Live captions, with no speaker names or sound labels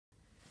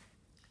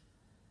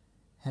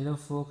Hello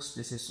folks,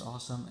 this is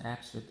Awesome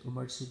Apps with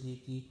Umar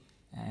Siddiqui,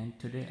 and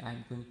today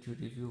I'm going to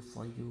review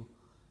for you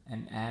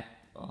an app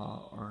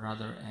or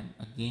rather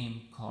a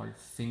game called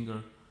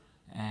FingR.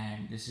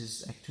 And this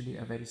is actually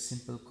a very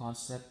simple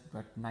concept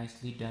but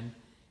nicely done,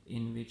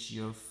 in which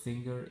your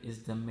finger is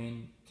the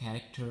main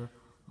character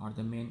or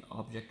the main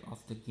object of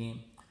the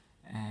game,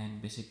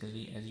 and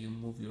basically as you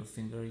move your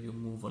finger you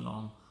move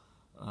along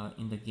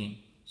in the game.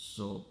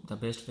 So the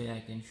best way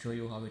I can show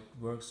you how it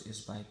works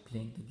is by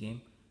playing the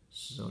game.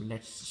 So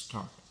let's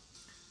start.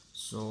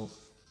 So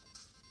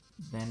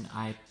when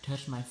I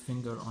touch my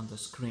finger on the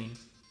screen,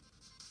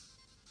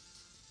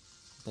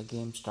 the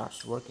game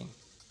starts working,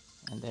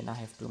 and then I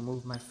have to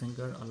move my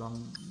finger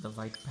along the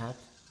white path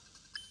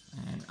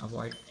and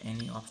avoid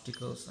any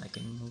obstacles. I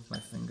can move my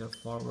finger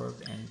forward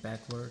and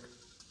backward,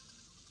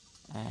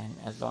 and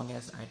as long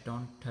as I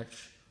don't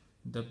touch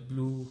the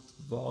blue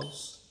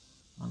walls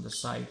on the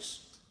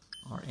sides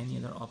or any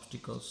other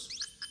obstacles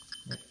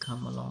that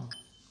come along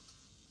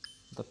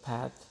the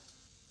path,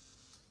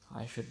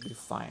 I should be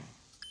fine.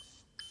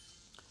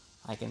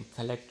 I can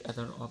collect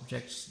other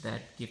objects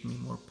that give me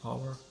more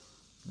power,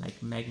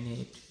 like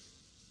magnet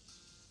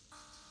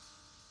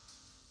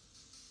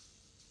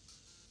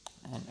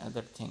and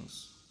other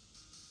things.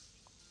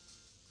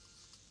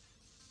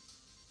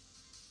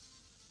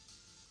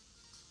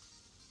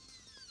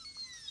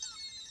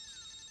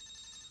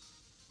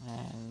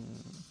 And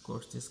of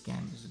course this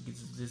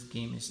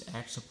game is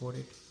ad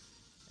supported,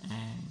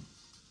 and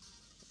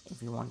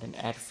if you want an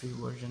ad free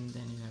version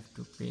then you have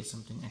to pay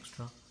something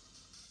extra,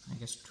 I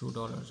guess $2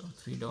 or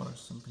 $3,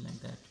 something like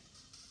that,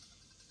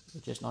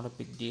 which is not a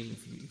big deal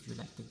if you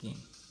like the game.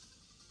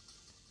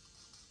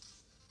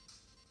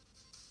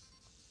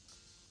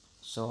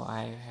 So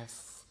I have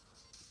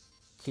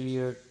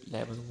cleared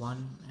level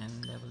 1,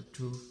 and level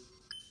 2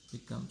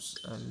 becomes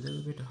a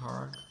little bit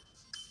hard.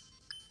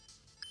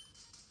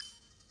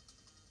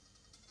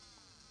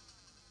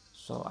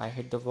 So I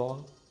hit the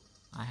wall.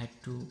 I had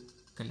to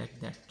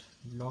collect that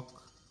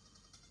lock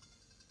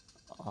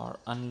or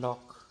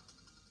unlock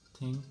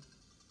thing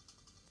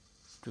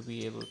to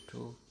be able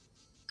to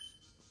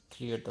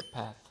clear the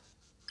path.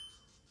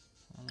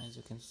 And as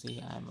you can see,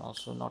 I'm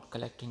also not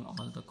collecting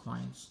all the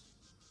coins.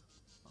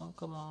 Oh,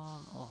 come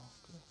on. Oh,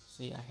 okay.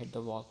 See, I hit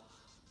the wall.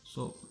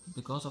 So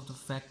because of the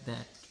fact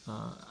that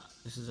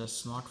this is a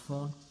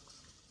smartphone,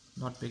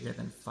 not bigger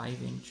than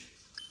 5-inch,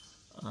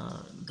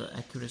 the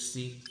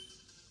accuracy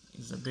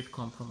is a bit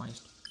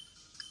compromised.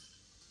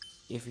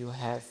 If you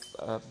have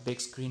a big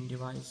screen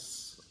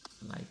device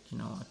like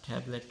a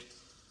tablet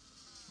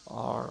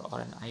or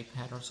an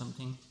iPad or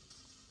something,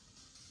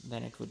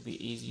 then it would be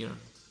easier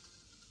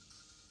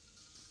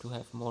to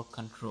have more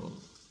control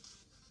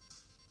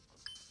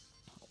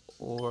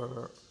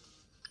over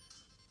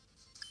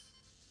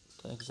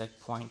the exact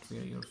point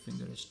where your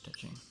finger is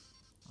touching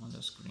on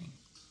the screen.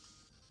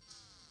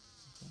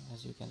 Okay,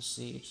 as you can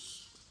see,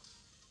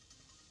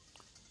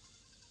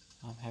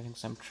 I'm having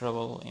some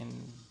trouble in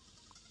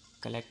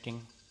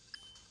collecting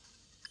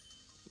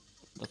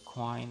the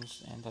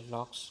coins and the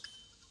locks,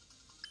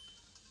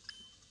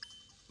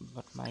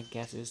 but my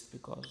guess is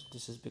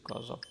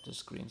because of the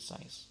screen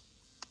size.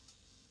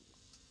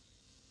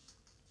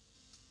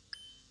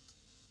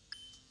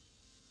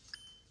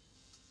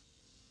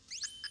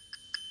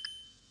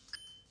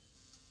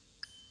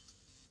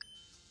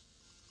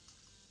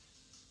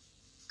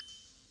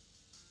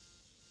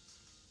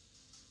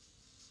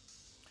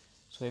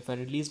 So if I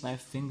release my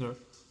finger,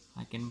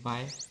 I can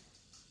buy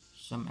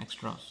some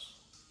extras,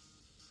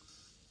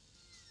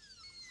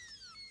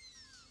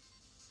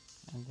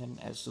 and then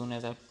as soon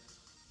as I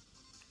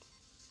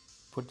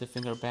put the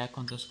finger back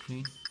on the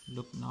screen,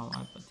 look, now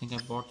I think I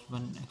bought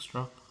one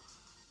extra,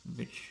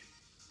 which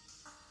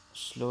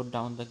slowed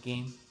down the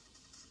game.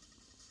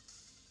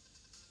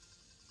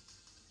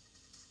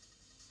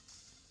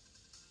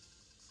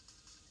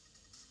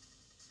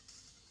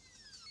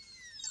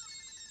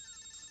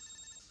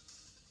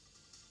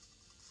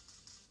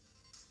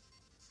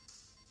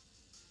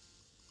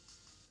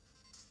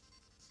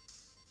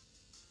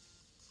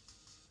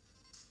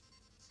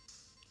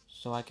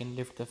 So I can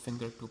lift the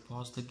finger to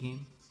pause the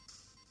game.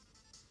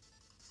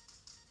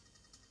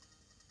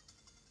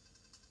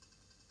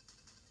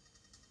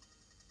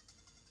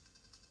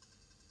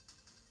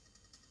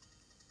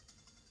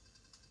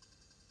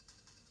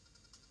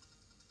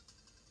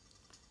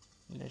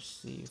 Let's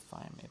see if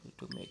I'm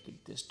able to make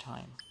it this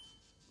time.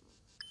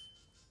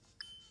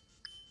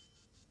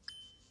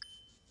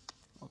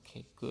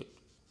 Okay, good.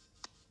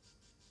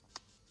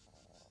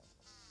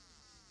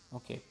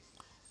 Okay,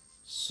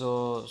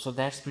 so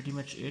that's pretty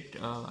much it.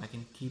 I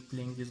can keep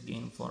playing this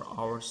game for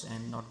hours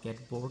and not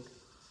get bored.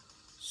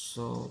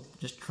 So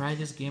just try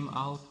this game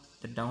out.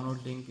 The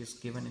download link is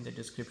given in the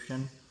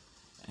description,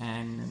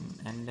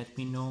 and let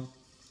me know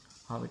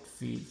how it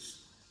feels.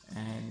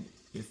 And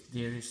if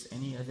there is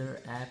any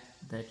other app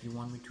that you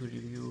want me to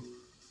review,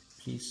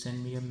 please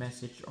send me a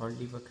message or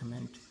leave a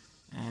comment,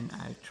 and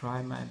I'll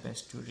try my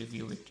best to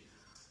review it.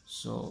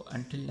 So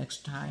until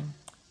next time,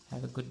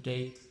 have a good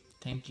day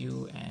Thank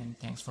you and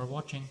thanks for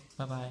watching.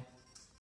 Bye bye.